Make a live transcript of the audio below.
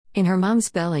In her mom's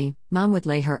belly, Mom would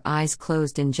lay her eyes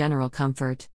closed in general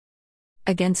comfort.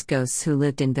 Against ghosts who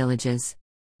lived in villages.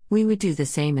 We would do the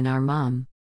same in our mom.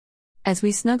 As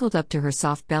we snuggled up to her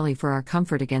soft belly for our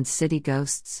comfort against city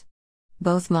ghosts.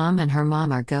 Both Mom and her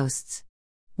mom are ghosts.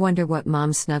 Wonder what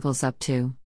Mom snuggles up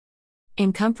to.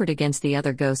 In comfort against the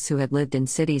other ghosts who had lived in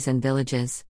cities and villages.